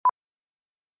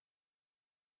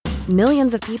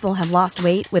Millions of people have lost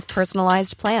weight with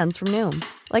personalized plans from Noom.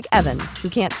 Like Evan, who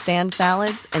can't stand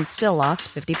salads and still lost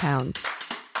 50 pounds.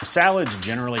 Salads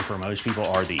generally for most people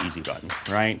are the easy button,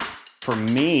 right? For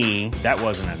me, that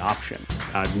wasn't an option.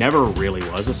 I never really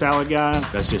was a salad guy.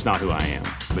 That's just not who I am.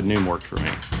 But Noom worked for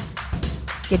me.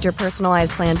 Get your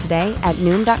personalized plan today at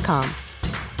Noom.com.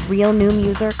 Real Noom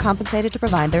user compensated to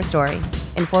provide their story.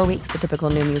 In 4 weeks, the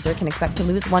typical Noom user can expect to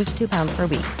lose 1 to 2 pounds per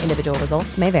week. Individual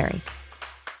results may vary.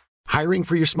 Hiring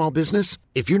for your small business?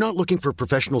 If you're not looking for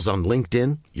professionals on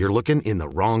LinkedIn, you're looking in the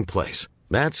wrong place.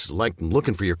 That's like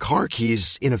looking for your car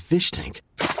keys in a fish tank.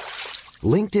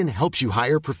 LinkedIn helps you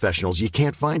hire professionals you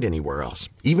can't find anywhere else,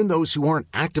 even those who aren't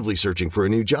actively searching for a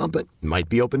new job but might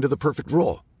be open to the perfect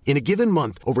role. In a given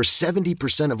month, over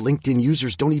 70% of LinkedIn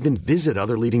users don't even visit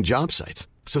other leading job sites.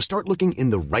 So start looking in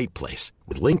the right place.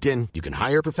 With LinkedIn, you can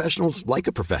hire professionals like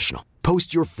a professional.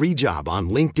 Post your free job on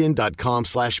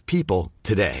linkedin.com/people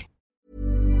today.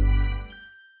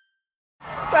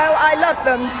 Well, I love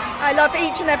them. I love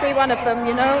each and every one of them,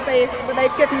 you know.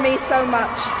 They've given me so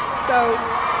much. So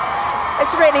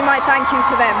it's really my thank you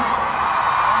to them.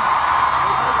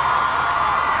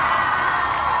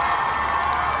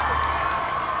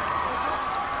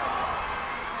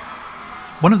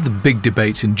 One of the big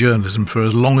debates in journalism for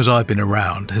as long as I've been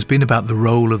around has been about the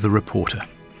role of the reporter.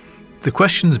 The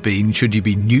question's been, should you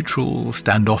be neutral,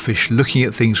 standoffish, looking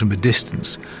at things from a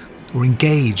distance, or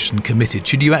engaged and committed?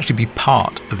 Should you actually be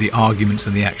part of the arguments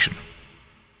and the action?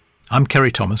 I'm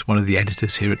Kerry Thomas, one of the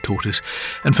editors here at Tortoise,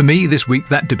 and for me this week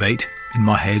that debate, in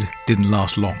my head, didn't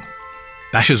last long.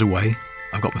 Basher's away,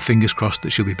 I've got my fingers crossed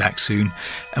that she'll be back soon,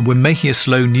 and we're making a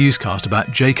slow newscast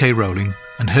about J.K. Rowling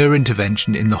and her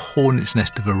intervention in the hornet's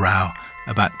nest of a row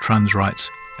about trans rights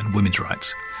and women's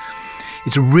rights.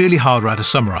 It's a really hard row to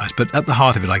summarise, but at the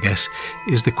heart of it, I guess,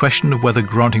 is the question of whether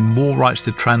granting more rights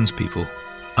to trans people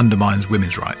undermines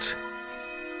women's rights.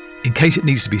 In case it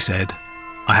needs to be said,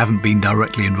 I haven't been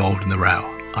directly involved in the row.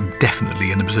 I'm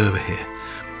definitely an observer here.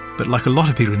 But like a lot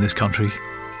of people in this country,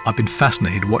 I've been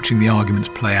fascinated watching the arguments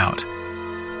play out.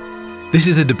 This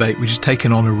is a debate which has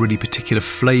taken on a really particular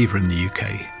flavour in the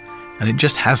UK, and it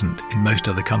just hasn't in most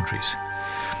other countries.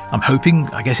 I'm hoping,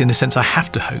 I guess in a sense I have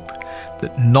to hope,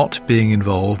 that not being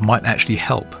involved might actually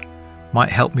help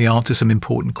me answer some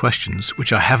important questions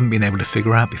which I haven't been able to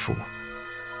figure out before.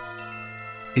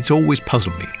 It's always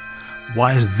puzzled me.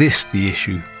 Why is this the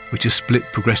issue which has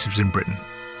split progressives in Britain?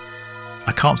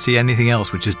 I can't see anything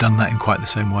else which has done that in quite the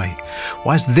same way.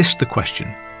 Why is this the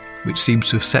question which seems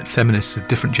to have set feminists of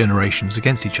different generations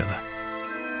against each other?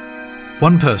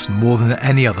 One person more than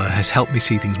any other has helped me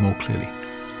see things more clearly.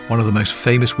 One of the most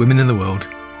famous women in the world,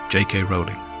 J.K.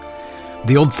 Rowling.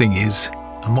 The odd thing is,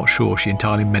 I'm not sure she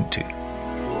entirely meant to.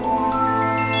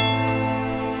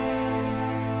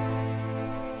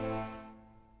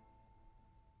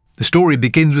 The story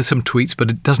begins with some tweets,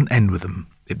 but it doesn't end with them.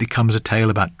 It becomes a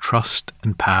tale about trust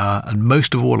and power, and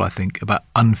most of all, I think, about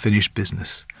unfinished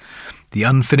business. The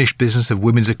unfinished business of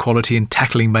women's equality and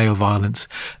tackling male violence,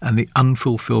 and the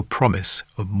unfulfilled promise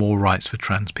of more rights for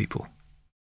trans people.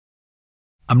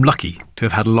 I'm lucky to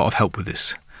have had a lot of help with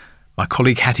this. My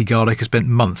colleague Hattie Garlick has spent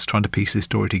months trying to piece this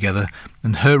story together,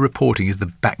 and her reporting is the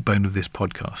backbone of this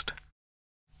podcast.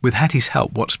 With Hattie's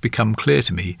help, what's become clear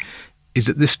to me is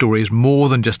that this story is more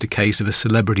than just a case of a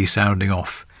celebrity sounding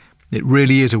off. It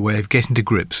really is a way of getting to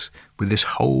grips with this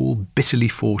whole bitterly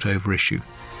fought over issue.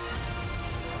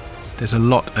 There's a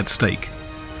lot at stake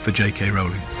for J.K.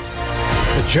 Rowling.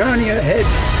 The journey ahead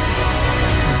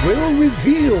will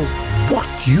reveal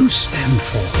what you stand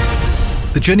for.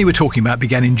 The journey we're talking about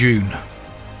began in June.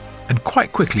 And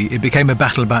quite quickly it became a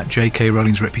battle about J.K.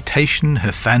 Rowling's reputation,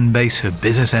 her fan base, her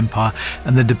business empire,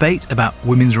 and the debate about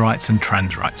women's rights and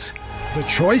trans rights. The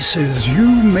choices you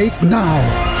make now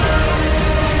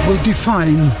will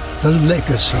define the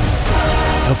legacy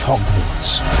of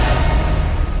Hogwarts.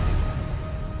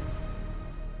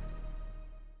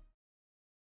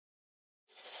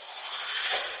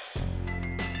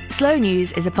 Slow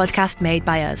News is a podcast made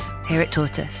by us here at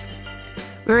Tortoise.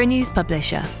 We're a news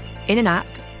publisher, in an app,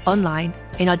 online,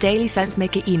 in our daily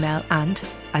SenseMaker email and,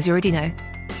 as you already know,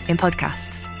 in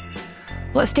podcasts.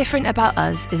 What's different about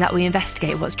us is that we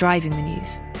investigate what's driving the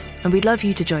news, and we'd love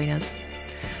you to join us.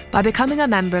 By becoming a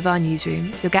member of our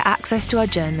newsroom, you'll get access to our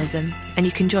journalism, and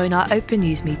you can join our open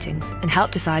news meetings and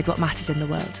help decide what matters in the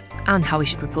world, and how we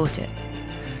should report it.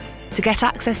 To get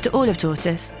access to all of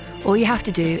Tortoise, all you have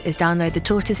to do is download the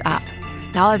Tortoise app,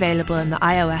 now available in the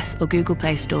iOS or Google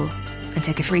Play Store, and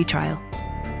take a free trial.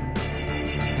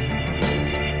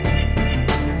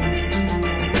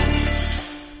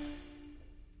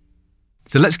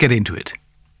 So let's get into it.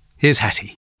 Here's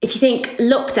Hattie. If you think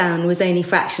lockdown was only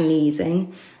fractionally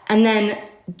easing, and then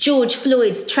George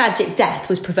Floyd's tragic death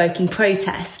was provoking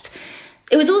protest,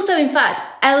 it was also, in fact,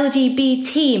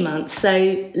 LGBT month,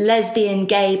 so lesbian,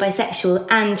 gay, bisexual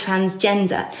and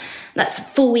transgender. That's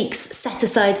 4 weeks set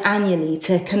aside annually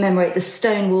to commemorate the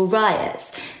Stonewall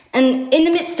riots. And in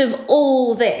the midst of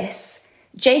all this,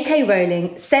 J.K.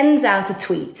 Rowling sends out a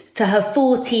tweet to her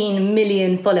 14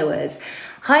 million followers,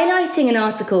 highlighting an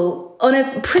article on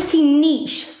a pretty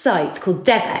niche site called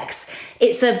DevX.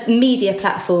 It's a media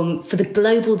platform for the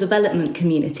global development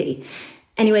community.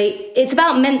 Anyway, it's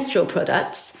about menstrual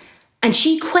products, and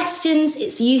she questions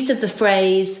its use of the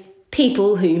phrase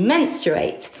people who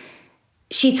menstruate.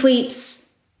 She tweets,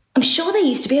 "I'm sure there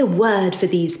used to be a word for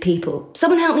these people.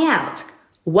 Someone help me out.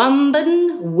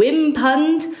 Wumban,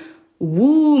 wimpund,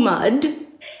 woomud."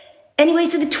 Anyway,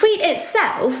 so the tweet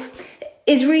itself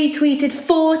is retweeted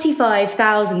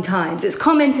 45,000 times. It's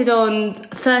commented on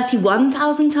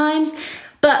 31,000 times.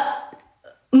 But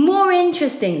more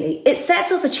interestingly, it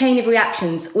sets off a chain of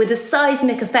reactions with a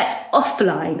seismic effect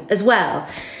offline as well.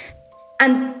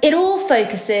 And it all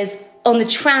focuses on the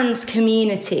trans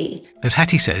community. As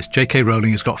Hattie says, J.K.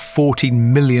 Rowling has got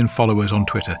 14 million followers on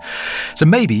Twitter. So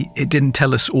maybe it didn't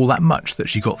tell us all that much that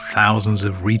she got thousands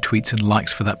of retweets and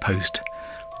likes for that post.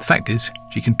 The fact is,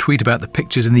 she can tweet about the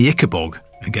pictures in the Ichabog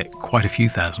and get quite a few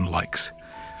thousand likes.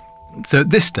 So at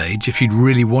this stage, if she'd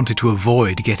really wanted to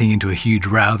avoid getting into a huge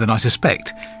row, then I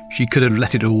suspect she could have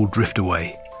let it all drift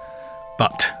away.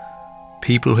 But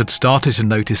people had started to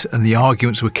notice, and the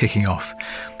arguments were kicking off,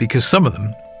 because some of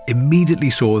them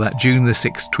immediately saw that June the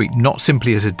 6th tweet not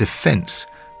simply as a defence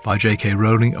by J.K.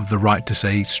 Rowling of the right to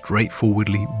say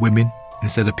straightforwardly women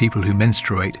instead of people who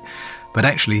menstruate, but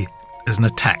actually as an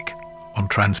attack on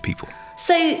trans people.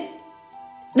 So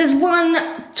there's one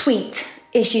tweet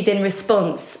issued in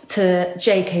response to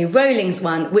J.K. Rowling's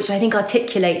one, which I think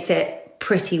articulates it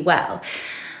pretty well.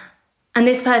 And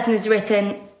this person has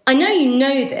written, "I know you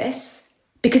know this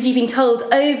because you've been told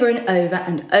over and over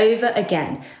and over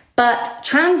again, but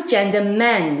transgender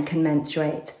men can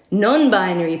menstruate.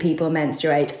 Non-binary people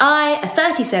menstruate. I, a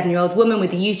 37-year-old woman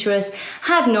with a uterus,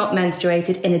 have not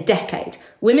menstruated in a decade.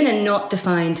 Women are not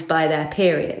defined by their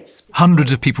periods."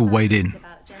 Hundreds of people weighed in.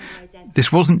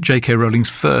 This wasn't J.K. Rowling's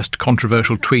first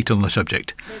controversial tweet on the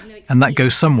subject, and that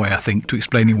goes some way, I think, to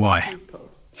explaining why.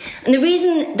 And the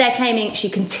reason they're claiming she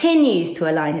continues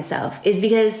to align herself is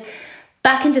because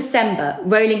back in December,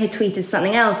 Rowling had tweeted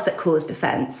something else that caused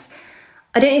offence.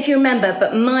 I don't know if you remember,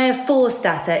 but Maya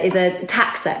Forstater is a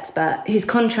tax expert whose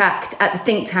contract at the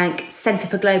think tank Centre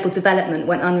for Global Development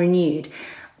went unrenewed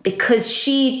because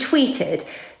she tweeted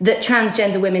that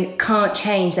transgender women can't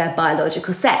change their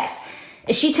biological sex.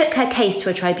 She took her case to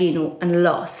a tribunal and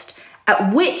lost,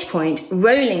 at which point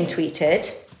Rowling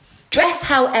tweeted, "Dress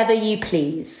however you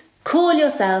please, call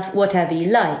yourself whatever you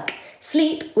like,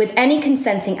 sleep with any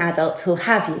consenting adult who'll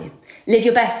have you, live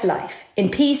your best life in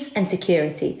peace and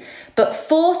security, but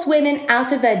force women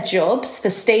out of their jobs for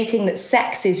stating that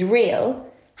sex is real,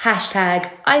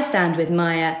 hashtag I stand with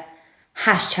Maya,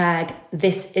 hashtag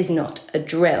this is not a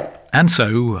drill." And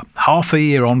so, half a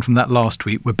year on from that last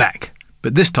tweet, we're back.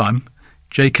 But this time,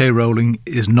 J.K. Rowling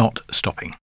is not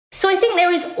stopping. So I think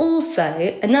there is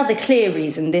also another clear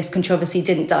reason this controversy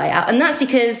didn't die out, and that's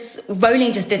because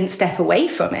Rowling just didn't step away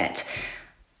from it.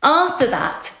 After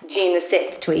that June the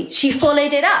 6th tweet, she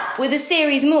followed it up with a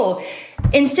series more,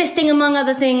 insisting, among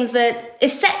other things, that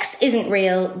if sex isn't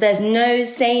real, there's no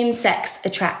same-sex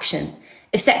attraction.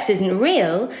 If sex isn't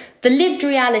real, the lived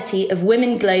reality of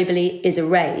women globally is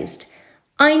erased.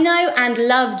 "I know and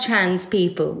love trans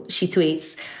people," she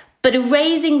tweets, "but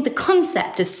erasing the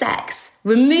concept of sex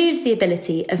removes the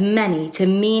ability of many to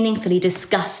meaningfully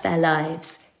discuss their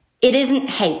lives. It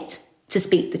isn't hate to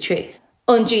speak the truth."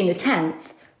 On June the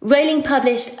 10th, Rowling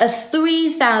published a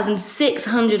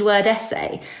 3,600-word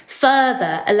essay,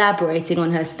 further elaborating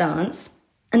on her stance.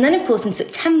 And then, of course, in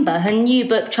September, her new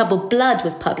book, Troubled Blood,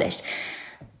 was published.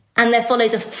 And there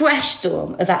followed a fresh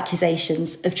storm of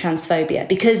accusations of transphobia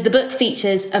because the book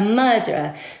features a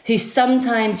murderer who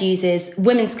sometimes uses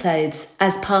women's clothes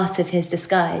as part of his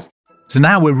disguise. So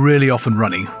now we're really off and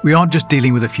running. We aren't just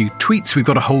dealing with a few tweets, we've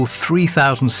got a whole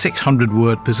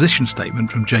 3,600-word position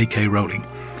statement from J.K. Rowling,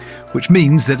 which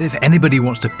means that if anybody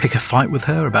wants to pick a fight with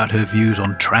her about her views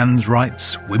on trans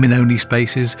rights, women-only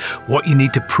spaces, what you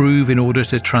need to prove in order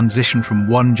to transition from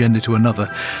one gender to another,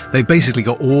 they've basically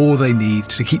got all they need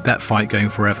to keep that fight going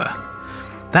forever.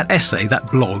 That essay,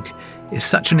 that blog, is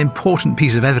such an important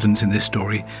piece of evidence in this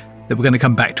story that we're going to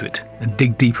come back to it and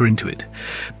dig deeper into it.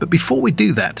 But before we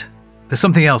do that, there's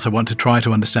something else I want to try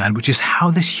to understand, which is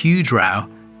how this huge row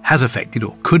has affected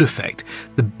or could affect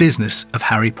the business of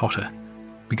Harry Potter,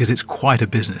 because it's quite a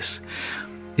business.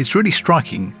 It's really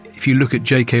striking, if you look at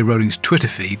J.K. Rowling's Twitter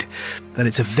feed, that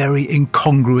it's a very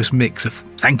incongruous mix of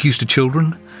thank yous to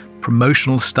children,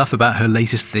 promotional stuff about her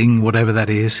latest thing, whatever that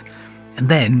is, and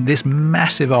then this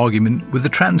massive argument with the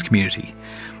trans community.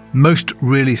 Most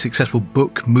really successful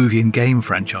book, movie and game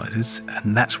franchises,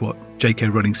 and that's what J.K.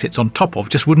 Rowling sits on top of,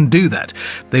 just wouldn't do that.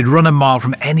 They'd run a mile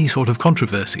from any sort of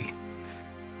controversy.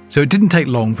 So it didn't take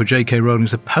long for J.K.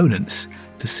 Rowling's opponents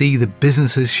to see the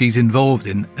businesses she's involved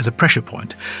in as a pressure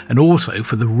point, and also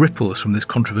for the ripples from this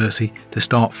controversy to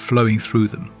start flowing through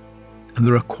them. And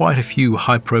there are quite a few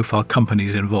high-profile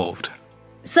companies involved.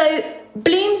 So,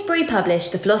 Bloomsbury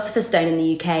published The Philosopher's Stone in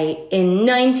the UK in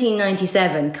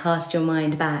 1997, cast your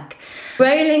mind back.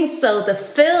 Rowling sold the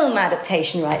film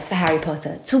adaptation rights for Harry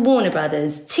Potter to Warner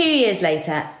Brothers 2 years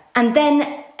later, and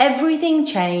then everything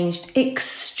changed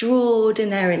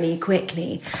extraordinarily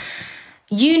quickly.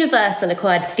 Universal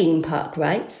acquired theme park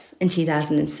rights in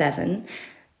 2007.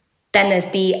 Then there's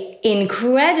the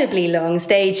incredibly long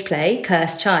stage play,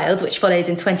 Cursed Child, which follows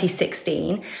in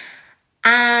 2016.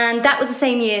 And that was the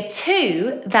same year,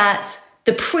 too, that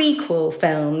the prequel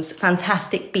films,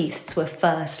 Fantastic Beasts, were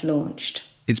first launched.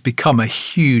 It's become a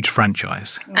huge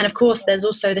franchise. And of course, there's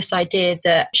also this idea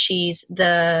that she's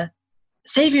the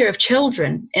saviour of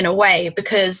children in a way,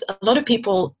 because a lot of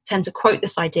people tend to quote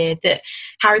this idea that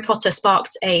Harry Potter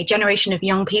sparked a generation of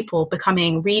young people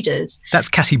becoming readers. That's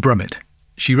Cassie Brummett.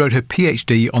 She wrote her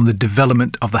PhD on the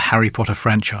development of the Harry Potter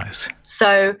franchise.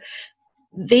 So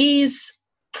these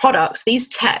products, these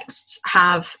texts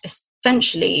have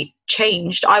essentially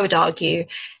changed, I would argue,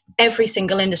 every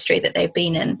single industry that they've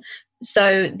been in.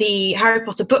 So the Harry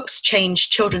Potter books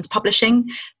changed children's publishing.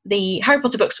 The Harry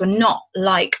Potter books were not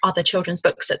like other children's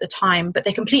books at the time, but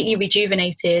they completely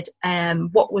rejuvenated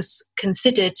what was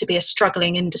considered to be a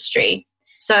struggling industry.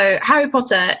 So Harry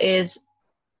Potter is,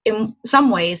 in some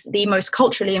ways, the most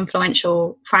culturally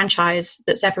influential franchise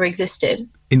that's ever existed.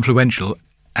 Influential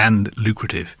and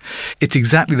lucrative. It's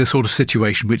exactly the sort of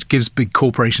situation which gives big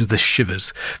corporations the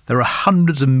shivers. There are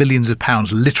hundreds of millions of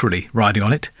pounds literally riding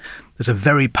on it. There's a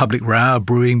very public row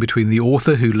brewing between the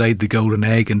author who laid the golden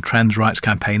egg and trans rights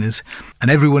campaigners, and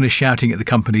everyone is shouting at the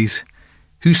companies,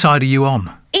 whose side are you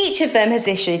on? Each of them has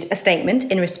issued a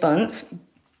statement in response,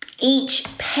 each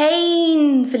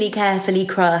painfully carefully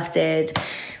crafted,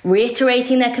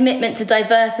 reiterating their commitment to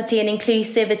diversity and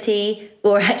inclusivity,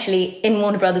 or actually, in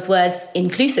Warner Brothers' words,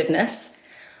 inclusiveness,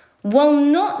 while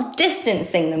not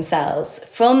distancing themselves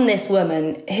from this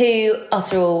woman who,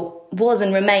 after all, was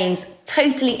and remains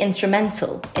totally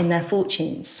instrumental in their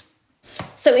fortunes.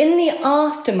 So in the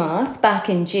aftermath, back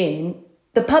in June,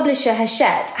 the publisher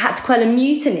Hachette had to quell a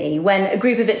mutiny when a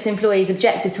group of its employees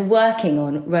objected to working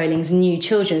on Rowling's new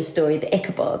children's story, The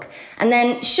Ichabod. And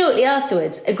then shortly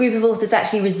afterwards, a group of authors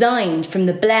actually resigned from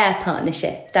the Blair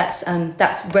Partnership, that's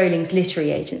Rowling's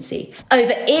literary agency,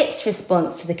 over its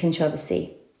response to the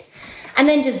controversy. And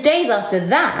then just days after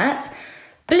that,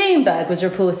 Bloomberg was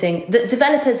reporting that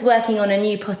developers working on a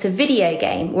new Potter video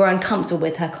game were uncomfortable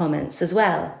with her comments as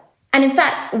well. And in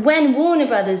fact, when Warner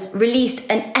Brothers released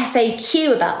an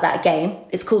FAQ about that game,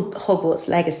 it's called Hogwarts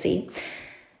Legacy,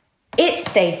 it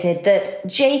stated that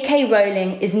J.K.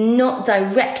 Rowling is not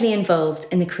directly involved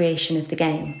in the creation of the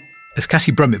game. As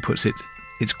Cassie Brummett puts it,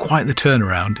 it's quite the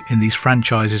turnaround in these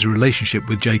franchises' relationship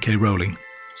with J.K. Rowling.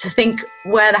 To think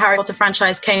where the Harry Potter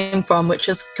franchise came from, which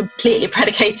was completely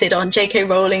predicated on J.K.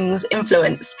 Rowling's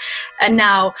influence, and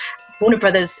now Warner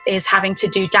Brothers is having to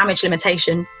do damage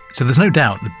limitation. So there's no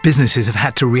doubt the businesses have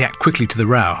had to react quickly to the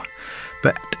row.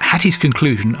 But Hattie's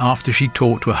conclusion, after she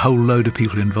talked to a whole load of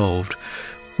people involved,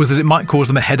 was that it might cause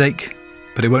them a headache,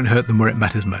 but it won't hurt them where it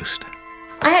matters most.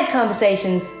 I had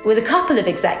conversations with a couple of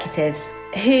executives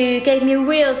who gave me a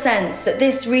real sense that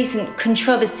this recent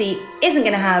controversy isn't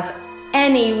going to have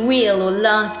any real or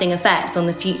lasting effect on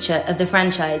the future of the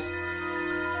franchise.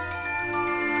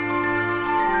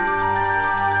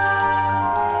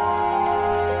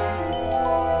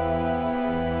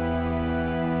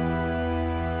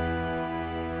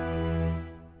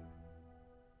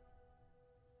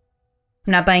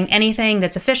 I'm not buying anything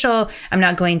that's official. I'm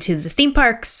not going to the theme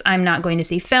parks. I'm not going to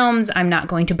see films. I'm not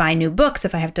going to buy new books.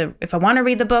 If I want to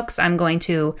read the books, I'm going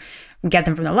to get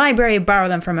them from the library, borrow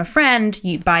them from a friend,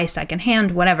 you buy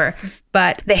secondhand, whatever.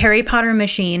 But the Harry Potter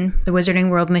machine, the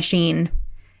Wizarding World machine,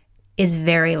 is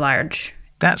very large.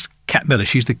 That's Kat Miller.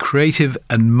 She's the creative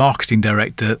and marketing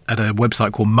director at a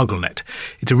website called MuggleNet.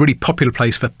 It's a really popular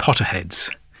place for Potterheads.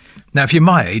 Now, if you're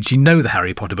my age, you know the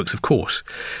Harry Potter books, of course,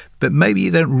 but maybe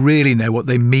you don't really know what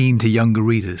they mean to younger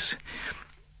readers.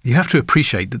 you have to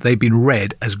appreciate that they've been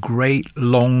read as great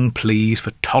long pleas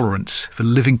for tolerance, for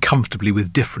living comfortably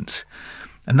with difference.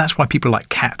 And that's why people like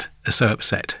Kat are so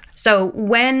upset. So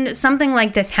when something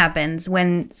like this happens,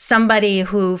 when somebody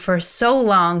who for so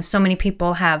long so many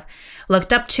people have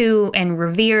looked up to and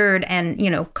revered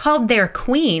and, called their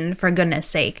queen, for goodness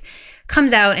sake,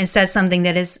 comes out and says something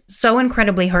that is so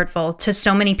incredibly hurtful to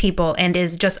so many people and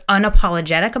is just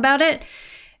unapologetic about it,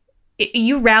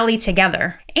 you rally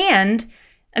together. And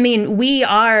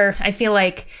I feel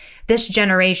like this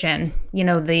generation, the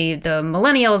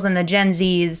millennials and the Gen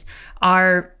Zs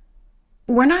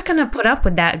we're not going to put up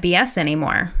with that BS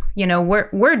anymore.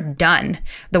 We're done.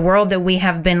 The world that we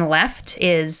have been left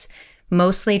is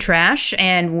mostly trash,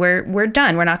 and we're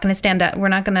done. We're not going to stand up. We're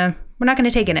not going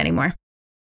to take it anymore.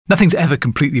 Nothing's ever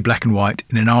completely black and white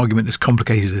in an argument as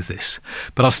complicated as this,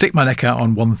 but I'll stick my neck out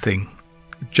on one thing.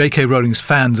 J.K. Rowling's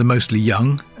fans are mostly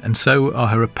young, and so are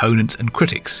her opponents and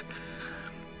critics.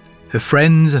 Her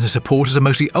friends and her supporters are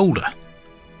mostly older.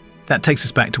 That takes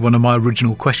us back to one of my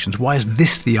original questions. Why is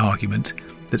this the argument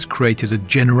that's created a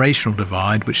generational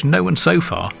divide which no one so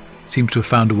far seems to have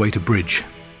found a way to bridge?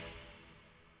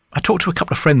 I talked to a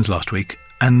couple of friends last week,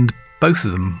 and both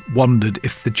of them wondered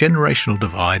if the generational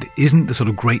divide isn't the sort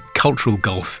of great cultural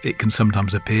gulf it can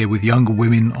sometimes appear, with younger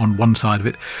women on one side of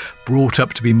it brought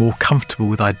up to be more comfortable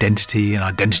with identity and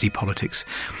identity politics,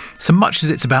 so much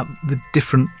as it's about the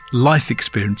different life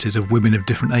experiences of women of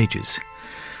different ages.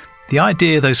 The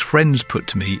idea those friends put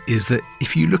to me is that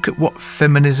if you look at what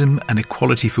feminism and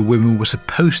equality for women were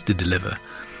supposed to deliver,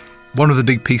 one of the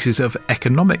big pieces of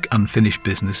economic unfinished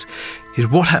business is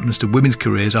what happens to women's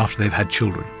careers after they've had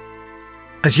children.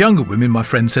 As younger women, my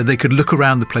friends said they could look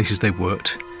around the places they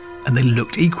worked and they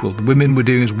looked equal. The women were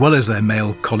doing as well as their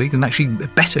male colleagues, and actually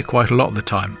better quite a lot of the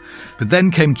time. But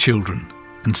then came children,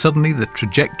 and suddenly the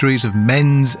trajectories of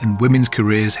men's and women's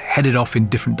careers headed off in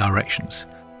different directions.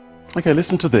 Okay,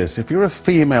 listen to this. If you're a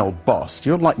female boss,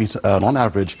 you're likely to earn, on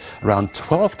average, around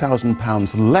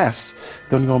 £12,000 less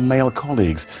than your male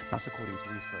colleagues. That's according to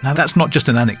research. Now, that's not just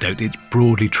an anecdote, it's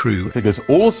broadly true. The figures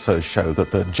also show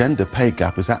that the gender pay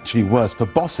gap is actually worse for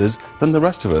bosses than the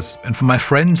rest of us. And for my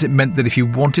friends, it meant that if you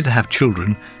wanted to have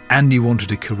children and you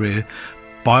wanted a career,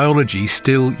 biology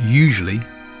still usually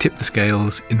tipped the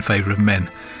scales in favour of men.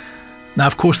 Now,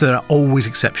 of course, there are always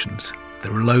exceptions.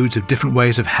 There are loads of different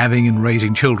ways of having and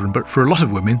raising children, but for a lot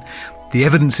of women, the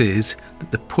evidence is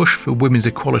that the push for women's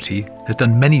equality has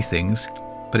done many things,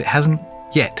 but it hasn't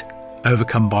yet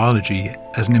overcome biology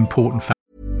as an important factor.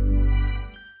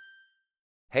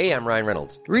 Hey, I'm Ryan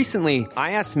Reynolds. Recently,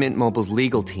 I asked Mint Mobile's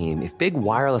legal team if big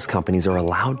wireless companies are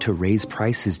allowed to raise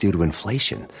prices due to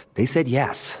inflation. They said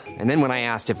yes. And then when I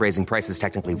asked if raising prices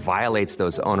technically violates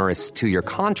those onerous two-year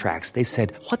contracts, they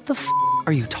said, "What the f***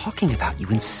 are you talking about, you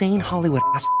insane Hollywood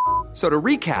ass?" So to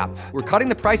recap, we're cutting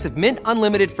the price of Mint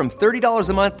Unlimited from $30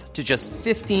 a month to just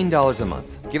 $15 a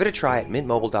month. Give it a try at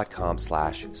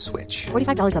mintmobile.com/switch.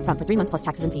 $45 up front for 3 months plus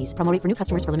taxes and fees. Promo rate for new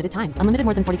customers for limited time. Unlimited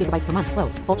more than 40 gigabytes per month.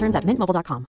 Slows full terms at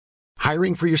mintmobile.com.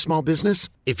 Hiring for your small business?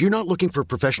 If you're not looking for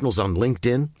professionals on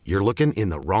LinkedIn, you're looking in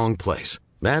the wrong place.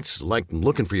 That's like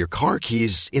looking for your car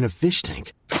keys in a fish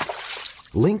tank.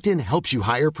 LinkedIn helps you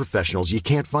hire professionals you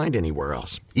can't find anywhere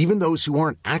else, even those who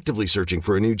aren't actively searching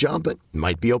for a new job but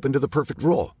might be open to the perfect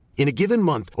role. In a given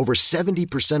month, over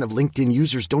 70% of LinkedIn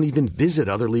users don't even visit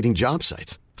other leading job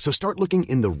sites. So start looking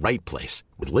in the right place.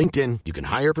 With LinkedIn, you can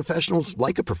hire professionals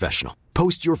like a professional.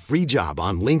 Post your free job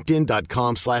on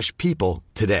linkedin.com/people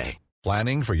today.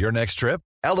 Planning for your next trip?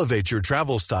 Elevate your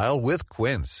travel style with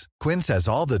Quince. Quince has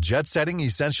all the jet-setting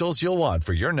essentials you'll want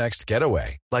for your next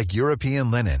getaway, like European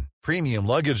linen, premium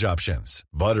luggage options,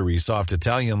 buttery soft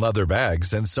Italian leather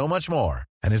bags, and so much more.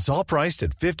 And it's all priced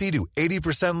at 50 to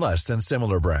 80% less than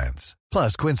similar brands.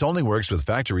 Plus, Quince only works with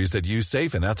factories that use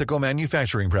safe and ethical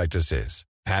manufacturing practices.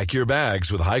 Pack your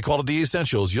bags with high-quality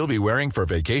essentials you'll be wearing for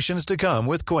vacations to come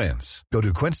with Quince. Go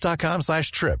to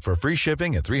quince.com/trip for free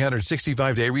shipping and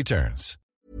 365-day returns.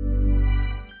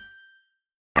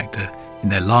 In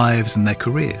their lives and their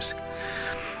careers.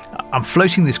 I'm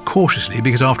floating this cautiously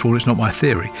because, after all, it's not my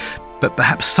theory, but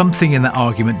perhaps something in that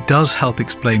argument does help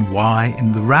explain why,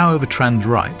 in the row over trans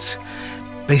rights,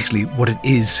 basically what it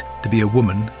is to be a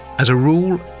woman, as a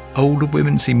rule, older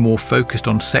women seem more focused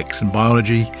on sex and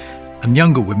biology, and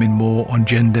younger women more on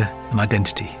gender and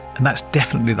identity. And that's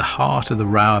definitely the heart of the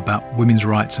row about women's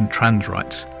rights and trans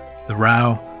rights, the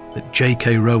row that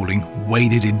J.K. Rowling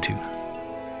waded into.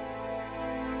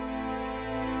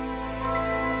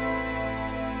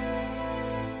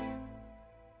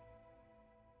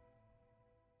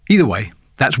 Either way,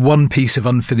 that's one piece of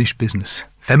unfinished business,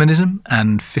 Feminism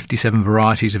and 57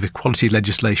 varieties of equality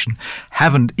legislation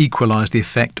haven't equalised the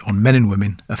effect on men and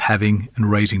women of having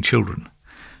and raising children.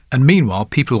 And meanwhile,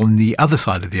 people on the other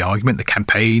side of the argument, the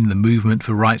campaign, the movement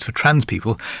for rights for trans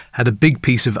people, had a big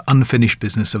piece of unfinished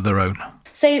business of their own.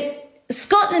 So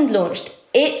Scotland launched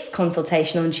its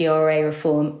consultation on GRA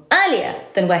reform earlier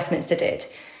than Westminster did,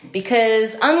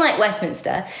 because unlike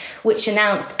Westminster, which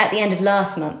announced at the end of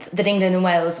last month that England and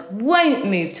Wales won't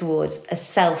move towards a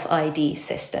self-ID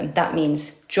system, that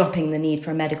means dropping the need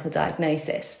for a medical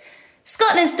diagnosis,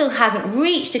 Scotland still hasn't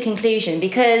reached a conclusion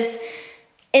because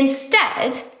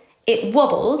instead it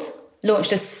wobbled,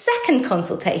 launched a second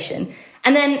consultation,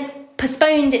 and then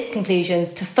postponed its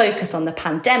conclusions to focus on the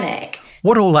pandemic.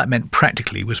 What all that meant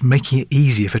practically was making it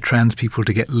easier for trans people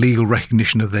to get legal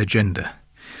recognition of their gender.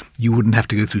 You wouldn't have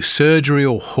to go through surgery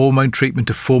or hormone treatment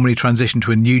to formally transition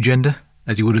to a new gender,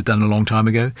 as you would have done a long time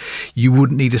ago. You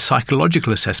wouldn't need a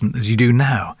psychological assessment as you do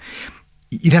now.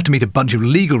 You'd have to meet a bunch of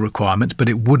legal requirements, but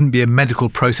it wouldn't be a medical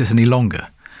process any longer.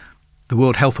 The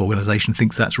World Health Organization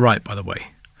thinks that's right, by the way.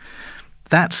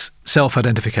 That's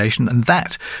self-identification, and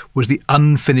that was the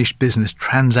unfinished business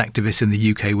trans activists in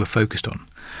the UK were focused on.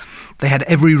 They had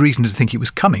every reason to think it was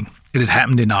coming. It had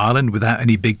happened in Ireland without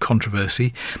any big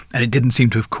controversy, and it didn't seem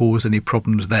to have caused any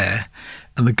problems there.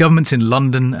 And the governments in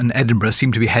London and Edinburgh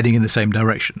seemed to be heading in the same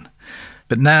direction.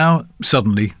 But now,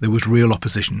 suddenly, there was real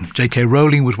opposition. J.K.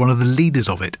 Rowling was one of the leaders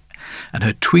of it, and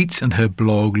her tweets and her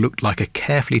blog looked like a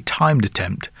carefully timed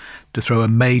attempt to throw a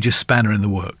major spanner in the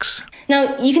works.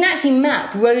 Now, you can actually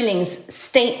map Rowling's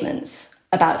statements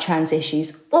about trans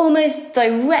issues almost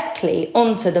directly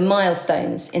onto the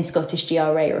milestones in Scottish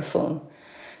GRA reform.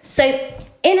 So,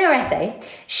 in her essay,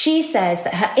 she says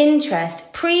that her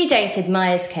interest predated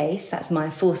Maya's case, that's Maya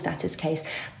Forstater's case,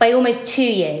 by almost 2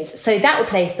 years. So that would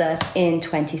place us in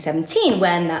 2017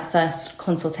 when that first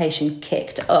consultation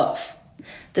kicked off.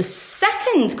 The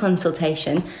second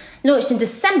consultation launched in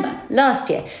December last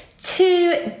year,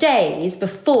 2 days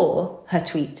before her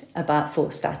tweet about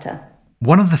Forstater.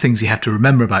 One of the things you have to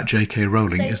remember about J.K.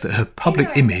 Rowling is that her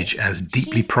public image as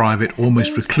deeply private,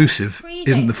 almost reclusive,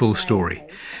 isn't the full story.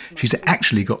 She's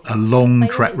actually got a long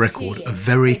track record of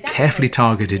very carefully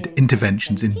targeted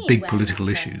interventions in big political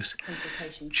issues.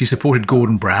 She supported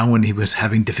Gordon Brown when he was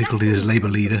having difficulty as Labour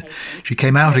leader. She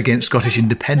came out against Scottish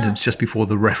independence just before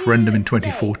the referendum in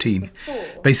 2014.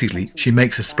 Basically, she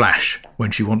makes a splash when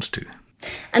she wants to.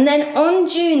 And then on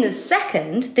June the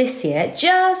 2nd this year,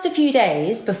 just a few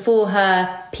days before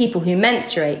her People Who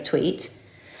Menstruate tweet,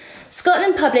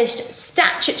 Scotland published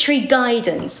statutory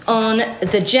guidance on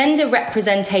the Gender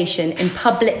Representation in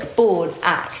Public Boards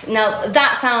Act. Now,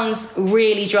 that sounds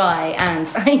really dry, and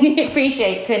I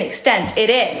appreciate to an extent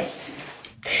it is.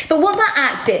 But what that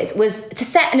act did was to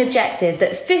set an objective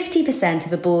that 50%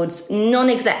 of a board's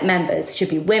non-exec members should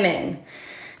be women.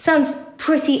 Sounds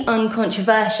pretty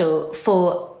uncontroversial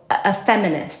for a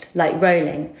feminist like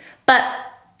Rowling, but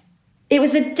it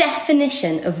was the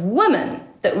definition of woman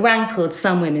that rankled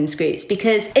some women's groups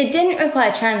because it didn't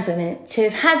require trans women to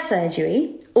have had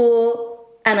surgery or,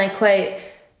 and I quote,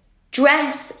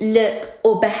 dress, look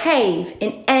or behave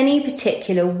in any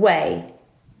particular way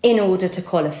in order to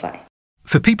qualify.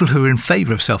 For people who are in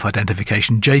favour of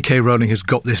self-identification, J.K. Rowling has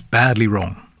got this badly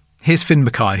wrong. Here's Finn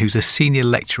Mackay, who's a senior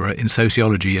lecturer in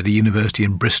sociology at a university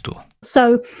in Bristol.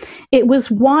 So it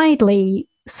was widely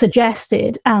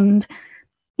suggested and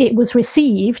it was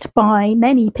received by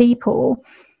many people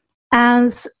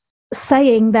as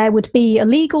saying there would be a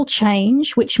legal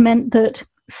change, which meant that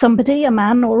somebody, a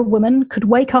man or a woman, could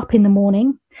wake up in the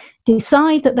morning,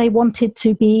 decide that they wanted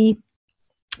to be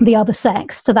the other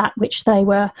sex to that which they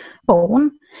were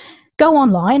born, go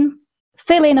online,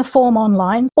 fill in a form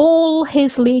online. All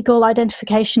his legal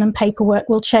identification and paperwork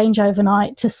will change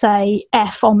overnight to say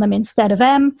F on them instead of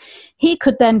M. He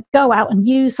could then go out and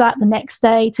use that the next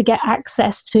day to get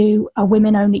access to a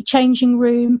women-only changing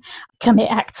room, commit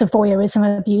acts of voyeurism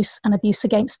and abuse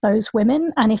against those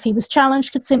women. And if he was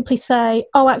challenged, could simply say,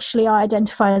 oh, actually, I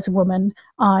identify as a woman.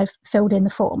 I've filled in the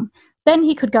form. Then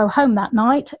he could go home that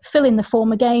night, fill in the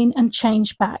form again and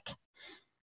change back.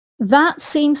 That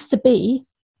seems to be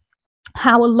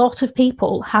how a lot of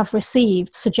people have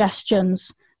received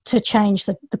suggestions to change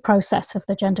the process of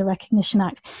the Gender Recognition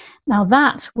Act. Now,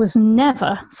 that was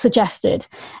never suggested.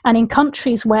 And in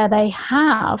countries where they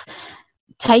have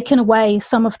taken away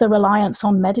some of the reliance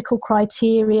on medical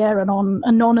criteria and on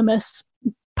anonymous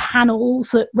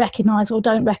panels that recognise or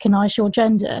don't recognise your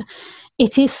gender,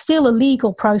 it is still a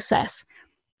legal process.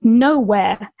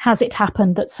 nowhere has it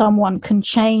happened that someone can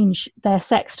change their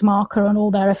sex marker and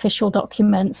all their official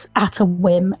documents at a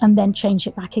whim and then change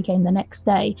it back again the next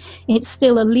day. It's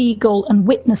still a legal and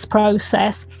witness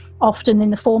process, often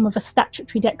in the form of a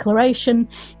statutory declaration.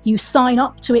 You sign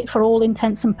up to it for all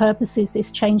intents and purposes. This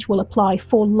change will apply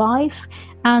for life,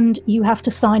 and you have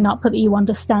to sign up that you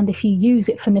understand if you use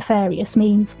it for nefarious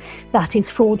means, that is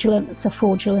fraudulent. It's a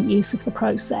fraudulent use of the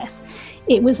process.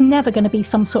 It was never going to be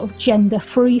some sort of gender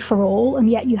free-for-all, and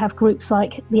yet you have groups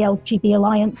like the LGB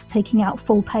Alliance taking out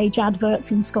full-page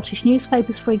adverts in Scottish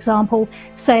newspapers, for example,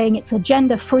 saying it's a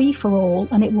gender free-for-all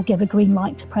and it will give a green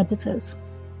light to predators.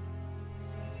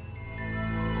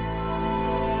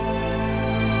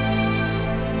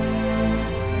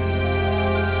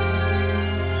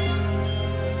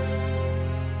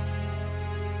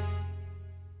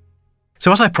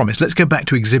 So as I promised, let's go back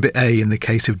to Exhibit A in the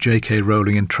case of J.K.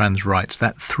 Rowling and trans rights,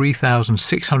 that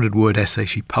 3,600-word essay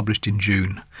she published in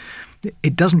June.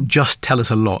 It doesn't just tell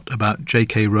us a lot about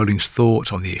J.K. Rowling's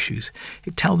thoughts on the issues.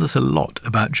 It tells us a lot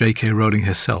about J.K. Rowling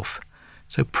herself.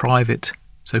 So private,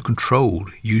 so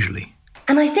controlled, usually.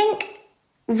 And I think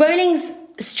Rowling's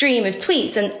stream of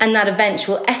tweets and that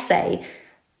eventual essay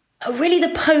are really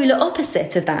the polar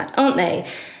opposite of that, aren't they?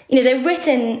 You know, they're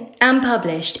written and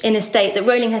published in a state that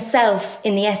Rowling herself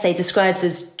in the essay describes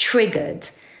as triggered.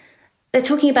 They're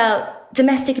talking about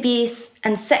domestic abuse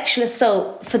and sexual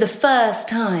assault for the first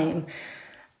time.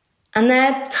 And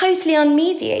they're totally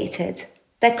unmediated.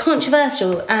 They're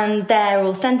controversial and they're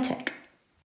authentic.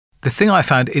 The thing I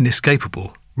found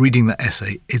inescapable reading that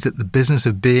essay is that the business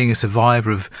of being a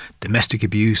survivor of domestic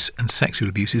abuse and sexual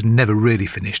abuse is never really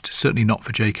finished, certainly not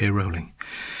for J.K. Rowling.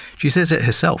 She says it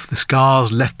herself, the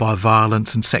scars left by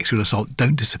violence and sexual assault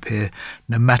don't disappear,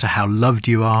 no matter how loved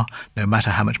you are, no matter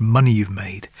how much money you've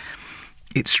made.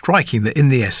 It's striking that in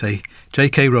the essay,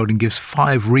 J.K. Rowling gives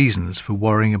 5 reasons for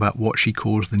worrying about what she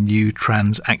calls the new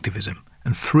trans activism,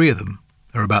 and 3 of them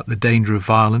are about the danger of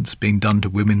violence being done to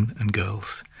women and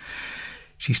girls.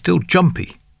 She's still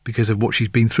jumpy because of what she's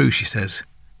been through, she says.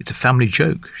 It's a family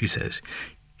joke, she says.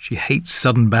 She hates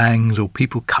sudden bangs or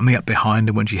people coming up behind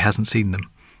her when she hasn't seen them.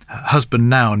 Her husband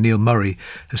now, Neil Murray,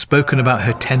 has spoken about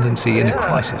her tendency in a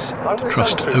crisis to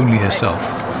trust only herself.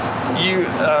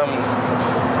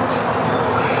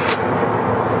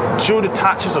 She'll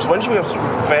detach herself. When she becomes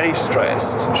very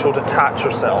stressed, she'll detach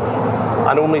herself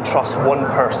and only trust one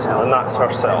person, and that's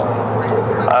herself.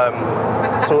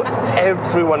 So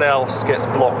everyone else gets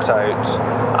blocked out,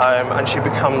 and she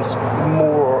becomes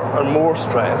more and more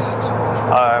stressed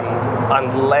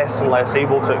and less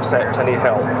able to accept any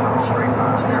help.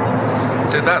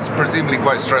 So that's presumably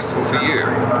quite stressful for you?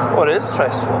 Well, it is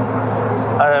stressful.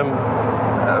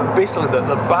 Basically,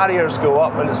 the barriers go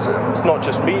up, and it's not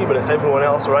just me, but it's everyone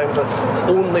else around her.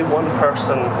 Only one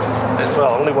person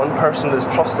is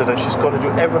trusted, and she's got to do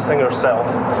everything herself,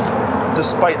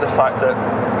 despite the fact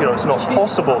that, it's not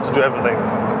possible to do everything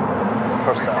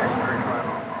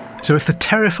herself. So if the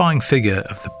terrifying figure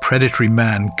of the predatory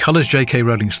man colours J.K.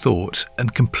 Rowling's thoughts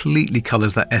and completely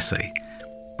colours that essay,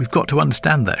 we've got to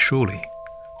understand that, surely.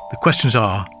 The questions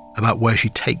are about where she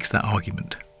takes that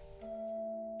argument.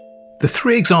 The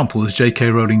 3 examples J.K.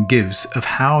 Rowling gives of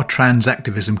how trans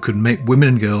activism could make women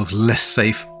and girls less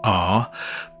safe are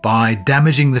by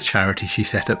damaging the charity she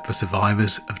set up for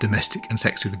survivors of domestic and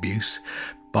sexual abuse,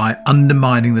 by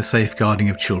undermining the safeguarding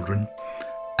of children,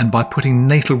 and by putting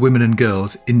natal women and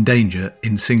girls in danger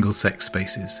in single-sex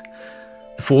spaces.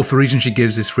 The 4th reason she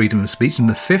gives is freedom of speech, and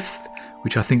the 5th,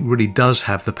 which I think really does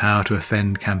have the power to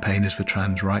offend campaigners for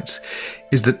trans rights,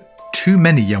 is that too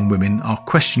many young women are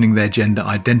questioning their gender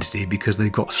identity because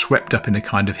they've got swept up in a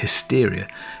kind of hysteria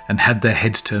and had their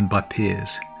heads turned by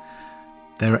peers.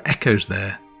 There are echoes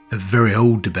there of very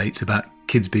old debates about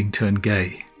kids being turned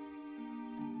gay.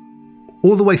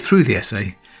 All the way through the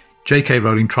essay, J.K.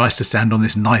 Rowling tries to stand on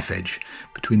this knife edge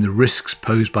between the risks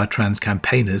posed by trans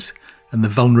campaigners and the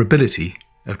vulnerability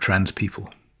of trans people.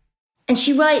 And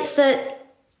she writes that,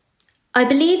 I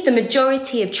believe the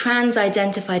majority of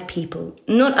trans-identified people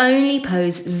not only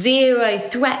pose zero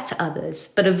threat to others,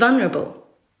 but are vulnerable.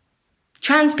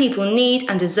 Trans people need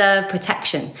and deserve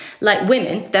protection. Like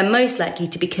women, they're most likely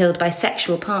to be killed by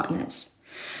sexual partners.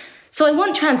 So I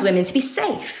want trans women to be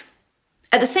safe.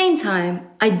 At the same time,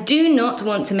 I do not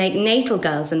want to make natal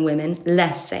girls and women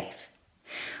less safe.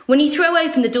 When you throw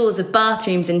open the doors of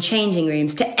bathrooms and changing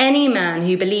rooms to any man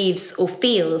who believes or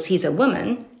feels he's a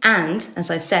woman, and,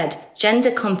 as I've said, gender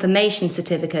confirmation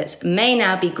certificates may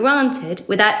now be granted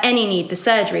without any need for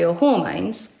surgery or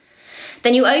hormones,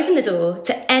 then you open the door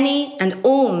to any and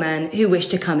all men who wish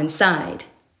to come inside.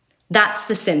 That's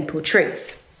the simple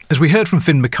truth. As we heard from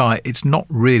Finn Mackay, it's not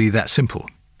really that simple.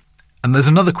 And there's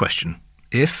another question.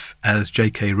 If, as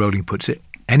J.K. Rowling puts it,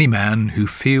 any man who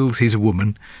feels he's a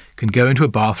woman can go into a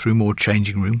bathroom or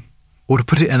changing room, or to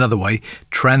put it another way,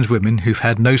 trans women who've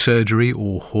had no surgery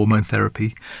or hormone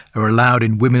therapy are allowed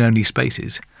in women-only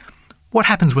spaces, what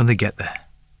happens when they get there?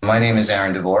 My name is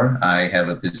Aaron DeVore. I have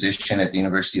a position at the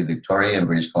University of Victoria in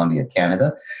British Columbia,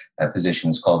 Canada. That position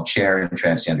is called Chair in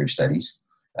Transgender Studies.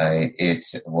 When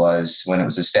it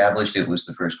was established, it was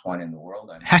the first one in the world.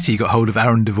 Hattie got hold of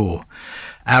Aaron DeVore.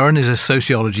 Aaron is a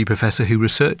sociology professor who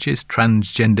researches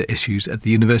transgender issues at the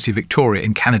University of Victoria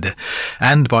in Canada.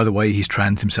 And, by the way, he's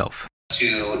trans himself.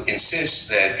 To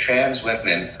insist that trans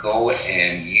women go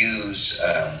and use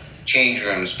change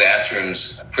rooms,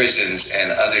 bathrooms, prisons,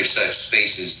 and other such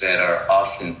spaces that are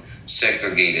often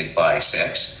segregated by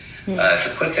sex,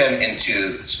 to put them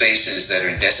into spaces that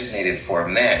are designated for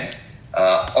men,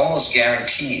 almost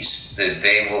guarantees that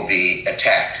they will be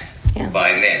attacked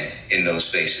by men in those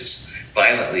spaces,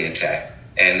 violently attacked.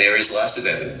 And there is lots of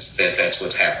evidence that that's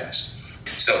what happens.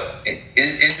 So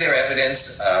is there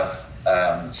evidence of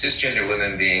cisgender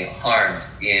women being harmed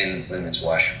in women's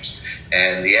washrooms?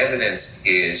 And the evidence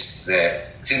is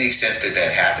that to the extent that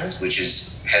that happens, which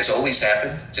has always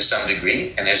happened to some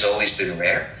degree and has always been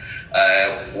rare,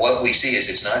 what we see is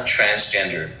it's not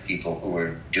transgender people who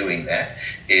are doing that.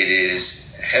 It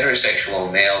is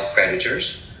heterosexual male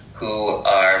predators who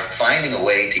are finding a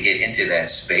way to get into that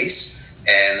space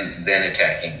and then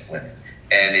attacking women.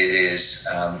 And it is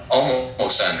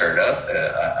almost unheard of.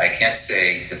 I can't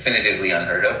say definitively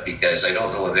unheard of because I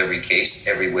don't know of every case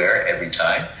everywhere, every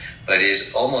time, but it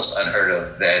is almost unheard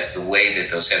of that the way that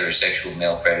those heterosexual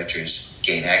male predators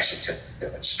gain access to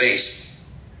that space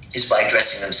is by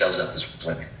dressing themselves up as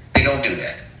women. They don't do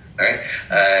that, all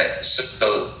right?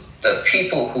 So the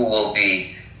people who will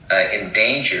be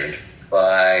endangered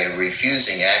by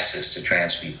refusing access to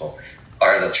trans people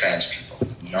are the trans people,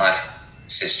 not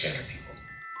cisgender people.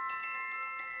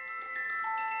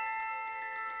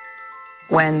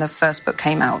 When the first book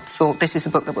came out, thought this is a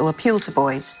book that will appeal to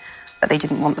boys, but they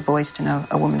didn't want the boys to know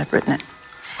a woman had written it.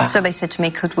 So they said to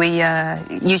me, could we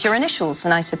use your initials?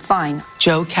 And I said, fine.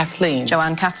 Joanne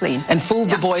Kathleen. And fooled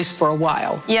the boys for a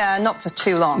while. Yeah, not for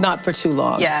too long. Not for too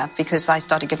long. Yeah, because I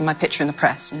started giving my picture in the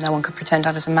press and no one could pretend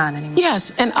I was a man anymore.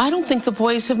 Yes, and I don't think the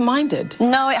boys have minded.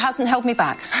 No, it hasn't held me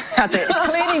back, has it? It's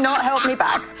clearly not held me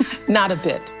back. Not a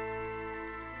bit.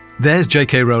 There's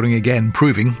J.K. Rowling again,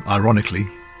 proving, ironically,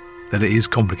 that it is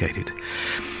complicated.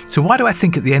 So why do I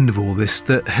think at the end of all this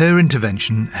that her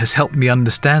intervention has helped me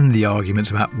understand the arguments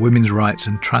about women's rights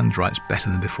and trans rights better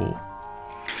than before?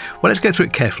 Well, let's go through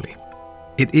it carefully.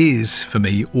 It is, for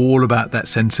me, all about that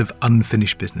sense of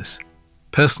unfinished business,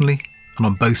 personally and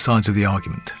on both sides of the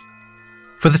argument.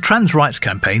 For the trans rights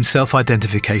campaign,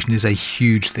 self-identification is a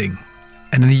huge thing.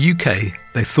 And in the UK,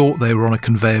 they thought they were on a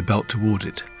conveyor belt towards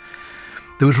it.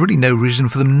 There was really no reason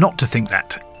for them not to think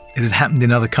that. It had happened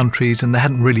in other countries and there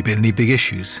hadn't really been any big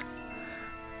issues.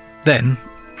 Then,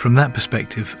 from that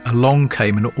perspective, along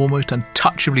came an almost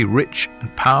untouchably rich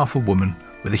and powerful woman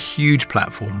with a huge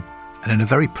platform, and in a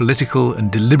very political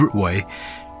and deliberate way,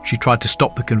 she tried to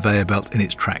stop the conveyor belt in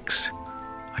its tracks.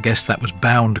 I guess that was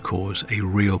bound to cause a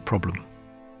real problem.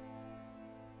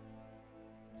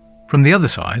 From the other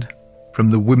side, from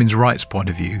the women's rights point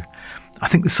of view, I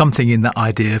think there's something in that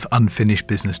idea of unfinished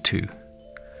business too.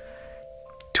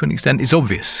 To an extent, it's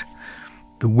obvious.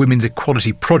 The women's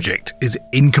equality project is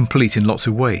incomplete in lots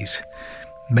of ways.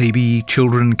 Maybe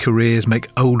children and careers make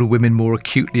older women more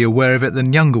acutely aware of it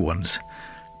than younger ones.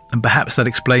 And perhaps that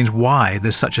explains why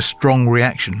there's such a strong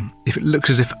reaction if it looks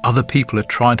as if other people are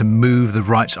trying to move the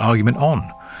rights argument on,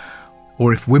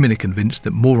 or if women are convinced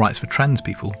that more rights for trans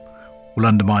people will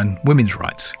undermine women's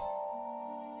rights.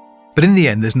 But in the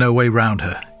end, there's no way round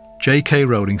her. J.K.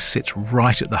 Rowling sits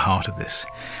right at the heart of this.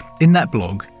 In that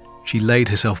blog, she laid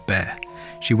herself bare.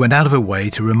 She went out of her way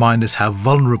to remind us how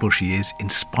vulnerable she is in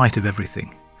spite of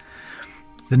everything.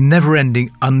 The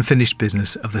never-ending, unfinished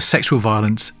business of the sexual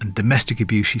violence and domestic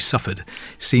abuse she suffered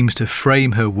seems to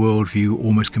frame her worldview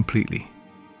almost completely.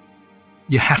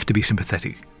 You have to be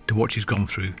sympathetic to what she's gone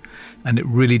through, and it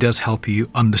really does help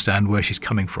you understand where she's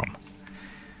coming from.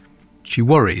 She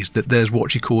worries that there's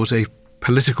what she calls a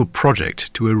political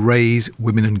project to erase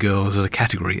women and girls as a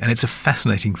category, and it's a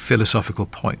fascinating philosophical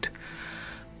point.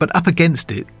 But up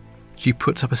against it, she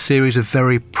puts up a series of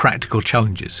very practical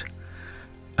challenges.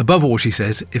 Above all, she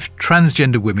says, if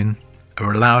transgender women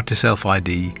are allowed to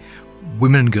self-ID,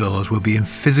 women and girls will be in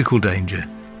physical danger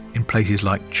in places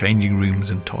like changing rooms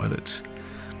and toilets.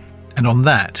 And on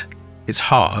that, it's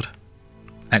hard,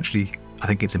 actually, I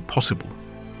think it's impossible,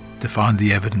 to find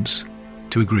the evidence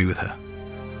to agree with her.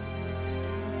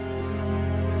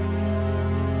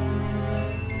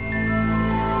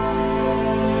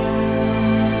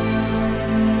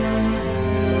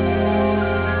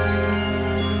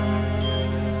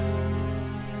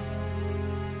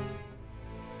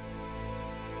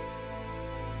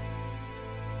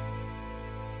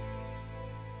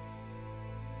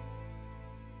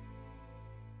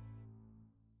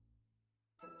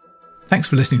 Thanks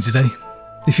for listening today.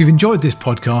 If you've enjoyed this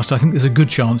podcast, I think there's a good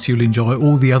chance you'll enjoy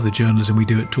all the other journalism we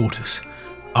do at Tortoise.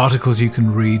 Articles you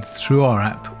can read through our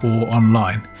app or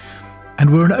online.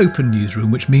 And we're an open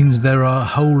newsroom, which means there are a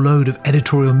whole load of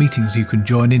editorial meetings you can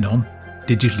join in on,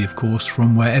 digitally of course,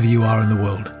 from wherever you are in the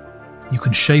world. You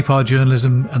can shape our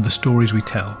journalism and the stories we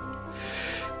tell.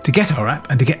 To get our app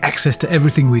and to get access to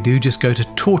everything we do, just go to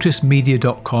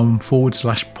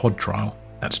tortoisemedia.com/podtrial.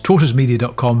 That's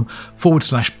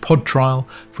tortoisemedia.com/podtrial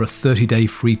for a 30-day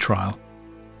free trial.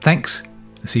 Thanks,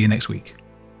 and see you next week.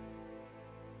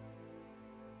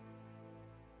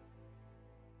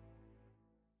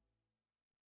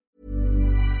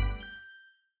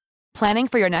 Planning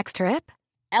for your next trip?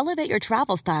 Elevate your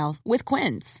travel style with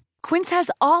Quince. Quince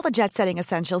has all the jet-setting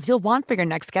essentials you'll want for your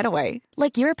next getaway,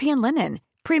 like European linen,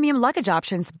 premium luggage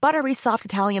options, buttery soft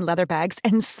Italian leather bags,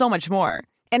 and so much more.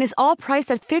 And is all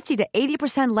priced at 50 to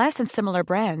 80% less than similar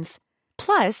brands.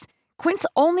 Plus, Quince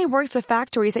only works with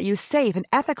factories that use safe and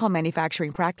ethical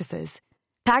manufacturing practices.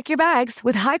 Pack your bags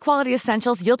with high-quality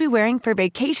essentials you'll be wearing for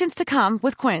vacations to come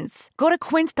with Quince. Go to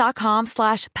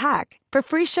quince.com/pack for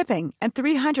free shipping and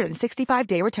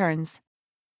 365-day returns.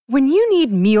 When you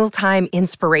need mealtime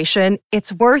inspiration,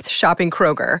 it's worth shopping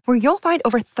Kroger, where you'll find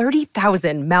over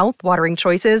 30,000 mouth-watering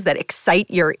choices that excite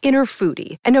your inner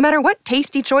foodie. And no matter what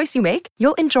tasty choice you make,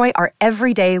 you'll enjoy our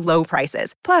everyday low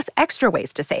prices, plus extra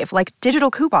ways to save, like digital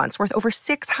coupons worth over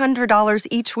 $600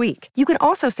 each week. You can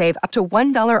also save up to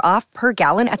 $1 off per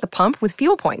gallon at the pump with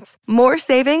fuel points. More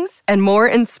savings and more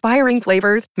inspiring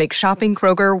flavors make shopping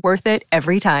Kroger worth it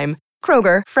every time.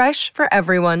 Kroger, fresh for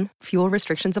everyone. Fuel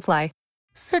restrictions apply.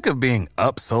 Sick of being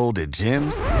upsold at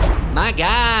gyms? My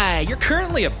guy, you're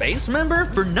currently a base member.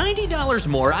 For $90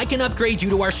 more, I can upgrade you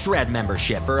to our Shred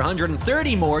membership. For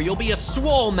 $130 more, you'll be a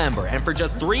Swole member. And for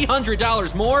just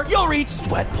 $300 more, you'll reach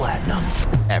Sweat Platinum.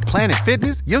 At Planet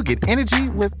Fitness, you'll get energy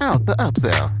without the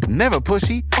upsell. Never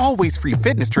pushy, always free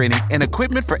fitness training and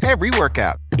equipment for every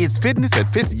workout. It's fitness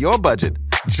that fits your budget.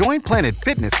 Join Planet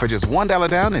Fitness for just $1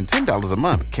 down and $10 a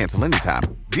month. Cancel anytime.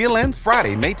 Deal ends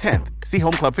Friday, May 10th. See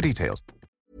Home Club for details.